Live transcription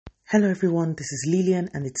Hello everyone, this is Lillian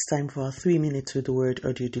and it's time for our 3 minutes with the word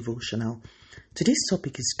audio devotional. Today's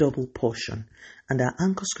topic is double portion and our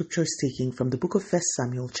anchor scripture is taken from the book of 1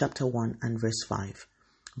 Samuel chapter 1 and verse 5.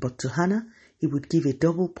 But to Hannah he would give a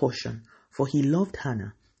double portion, for he loved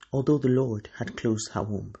Hannah, although the Lord had closed her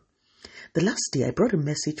womb. The last day I brought a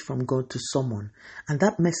message from God to someone, and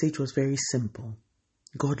that message was very simple.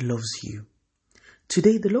 God loves you.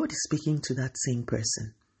 Today the Lord is speaking to that same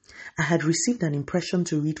person. I had received an impression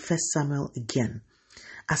to read 1 Samuel again.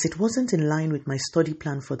 As it wasn't in line with my study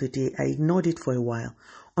plan for the day, I ignored it for a while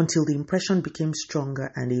until the impression became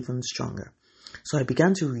stronger and even stronger. So I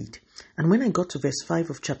began to read, and when I got to verse 5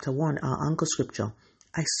 of chapter 1, our anchor scripture,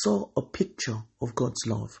 I saw a picture of God's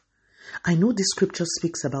love. I know this scripture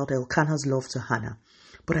speaks about Elkanah's love to Hannah,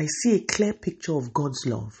 but I see a clear picture of God's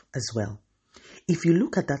love as well. If you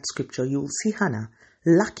look at that scripture, you will see Hannah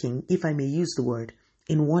lacking, if I may use the word,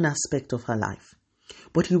 in one aspect of her life.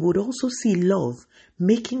 But you would also see love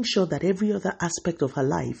making sure that every other aspect of her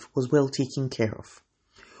life was well taken care of.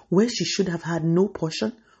 Where she should have had no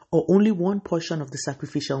portion or only one portion of the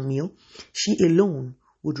sacrificial meal, she alone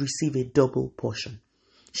would receive a double portion.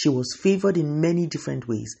 She was favored in many different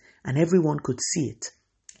ways and everyone could see it,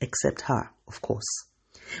 except her, of course.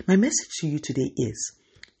 My message to you today is,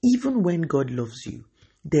 even when God loves you,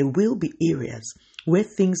 there will be areas where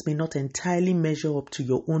things may not entirely measure up to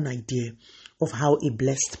your own idea of how a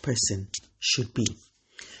blessed person should be.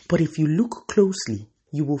 But if you look closely,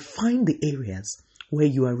 you will find the areas where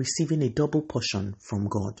you are receiving a double portion from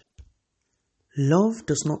God. Love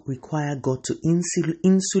does not require God to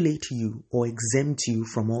insulate you or exempt you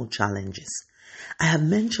from all challenges. I have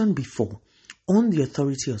mentioned before, on the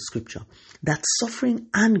authority of Scripture, that suffering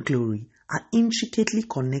and glory are intricately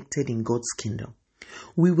connected in God's kingdom.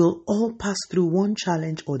 We will all pass through one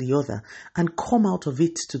challenge or the other and come out of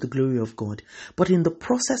it to the glory of God. But in the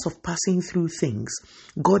process of passing through things,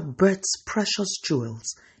 God births precious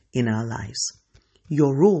jewels in our lives.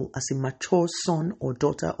 Your role as a mature son or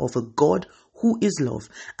daughter of a God who is love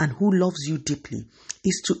and who loves you deeply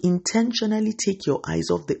is to intentionally take your eyes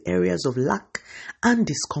off the areas of lack and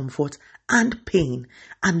discomfort and pain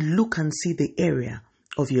and look and see the area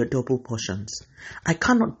of your double portions. I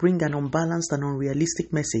cannot bring an unbalanced and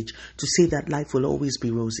unrealistic message to say that life will always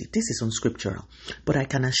be rosy. This is unscriptural. But I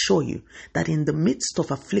can assure you that in the midst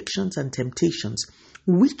of afflictions and temptations,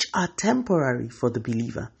 which are temporary for the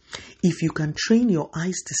believer, if you can train your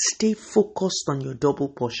eyes to stay focused on your double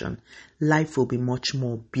portion, life will be much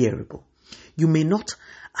more bearable. You may not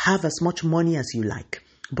have as much money as you like,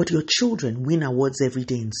 but your children win awards every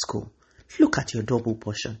day in school. Look at your double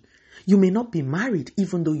portion. You may not be married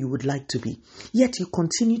even though you would like to be, yet you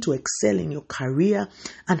continue to excel in your career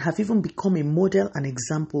and have even become a model and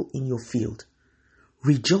example in your field.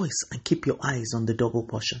 Rejoice and keep your eyes on the double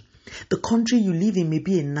portion. The country you live in may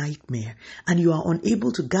be a nightmare and you are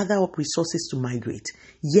unable to gather up resources to migrate,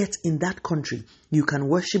 yet in that country you can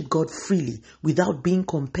worship God freely without being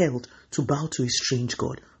compelled to bow to a strange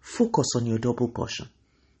God. Focus on your double portion.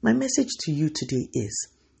 My message to you today is,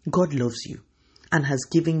 God loves you and has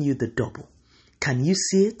given you the double. Can you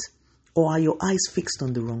see it? Or are your eyes fixed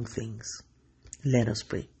on the wrong things? Let us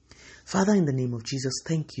pray. Father, in the name of Jesus,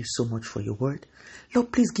 thank you so much for your word.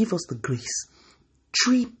 Lord, please give us the grace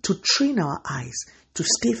to train our eyes to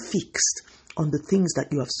stay fixed on the things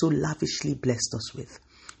that you have so lavishly blessed us with.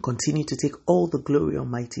 Continue to take all the glory,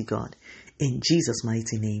 Almighty God. In Jesus'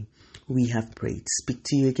 mighty name, we have prayed. Speak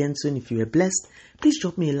to you again soon. If you are blessed, please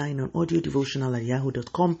drop me a line on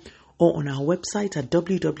audiodevotional@yahoo.com or on our website at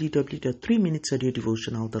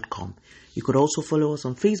www.3minutesaudiodevotional.com. You could also follow us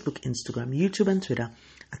on Facebook, Instagram, YouTube, and Twitter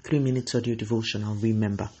at 3 Minutes Audio Devotional.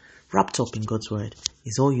 Remember, wrapped up in God's Word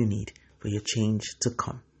is all you need for your change to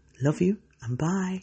come. Love you and bye.